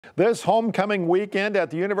This homecoming weekend at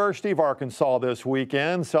the University of Arkansas this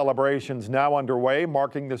weekend. Celebrations now underway,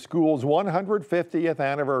 marking the school's 150th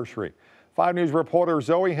anniversary. 5 News reporter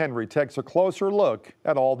Zoe Henry takes a closer look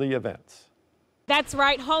at all the events. That's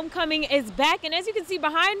right, homecoming is back, and as you can see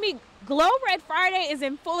behind me, Glow Red Friday is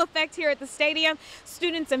in full effect here at the stadium.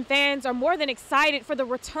 Students and fans are more than excited for the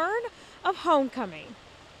return of homecoming.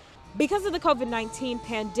 Because of the COVID-19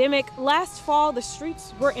 pandemic, last fall the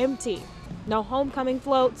streets were empty. No homecoming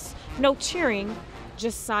floats, no cheering,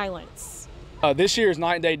 just silence. This year is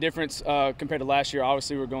night and day difference compared to last year.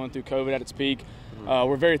 Obviously, we're going through COVID at its peak.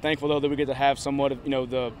 We're very thankful, though, that we get to have somewhat of,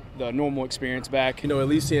 the normal experience back. At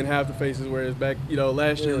least seeing half the faces, whereas back,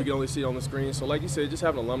 last year we could only see it on the screen. So like you said, just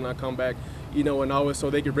having alumni come back, and always so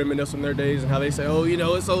they could reminisce on their days and how they say, oh,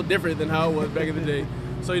 it's so different than how it was back in the day.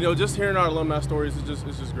 So, just hearing our alumni stories is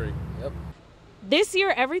just great. Yep. This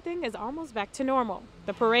year, everything is almost back to normal.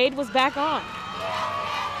 The parade was back on.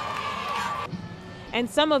 And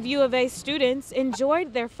some of U of A students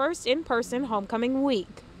enjoyed their first in-person homecoming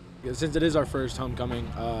week. Since it is our first homecoming,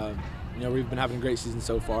 we've been having a great season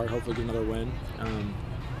so far. Hopefully get another win.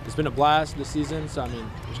 It's been a blast this season, so we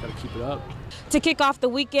just got to keep it up. To kick off the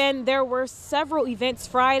weekend, there were several events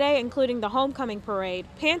Friday, including the homecoming parade,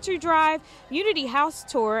 pantry drive, Unity House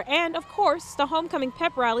tour, and of course, the homecoming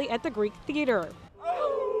pep rally at the Greek Theater.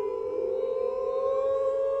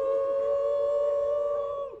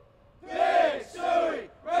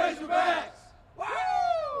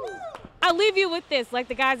 I'll leave you with this, like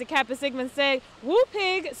the guys at Kappa Sigma say, woo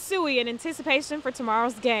pig, suey in anticipation for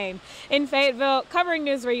tomorrow's game. In Fayetteville, covering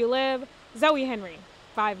news where you live, Zoe Henry,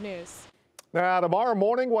 5 News. Now, tomorrow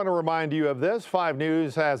morning, want to remind you of this. 5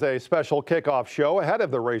 News has a special kickoff show ahead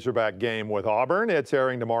of the Razorback game with Auburn. It's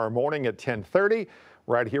airing tomorrow morning at 10:30,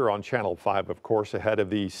 right here on Channel 5, of course, ahead of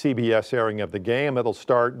the CBS airing of the game.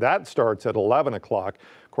 That starts at 11 o'clock.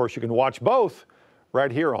 Of course, you can watch both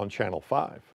right here on Channel 5.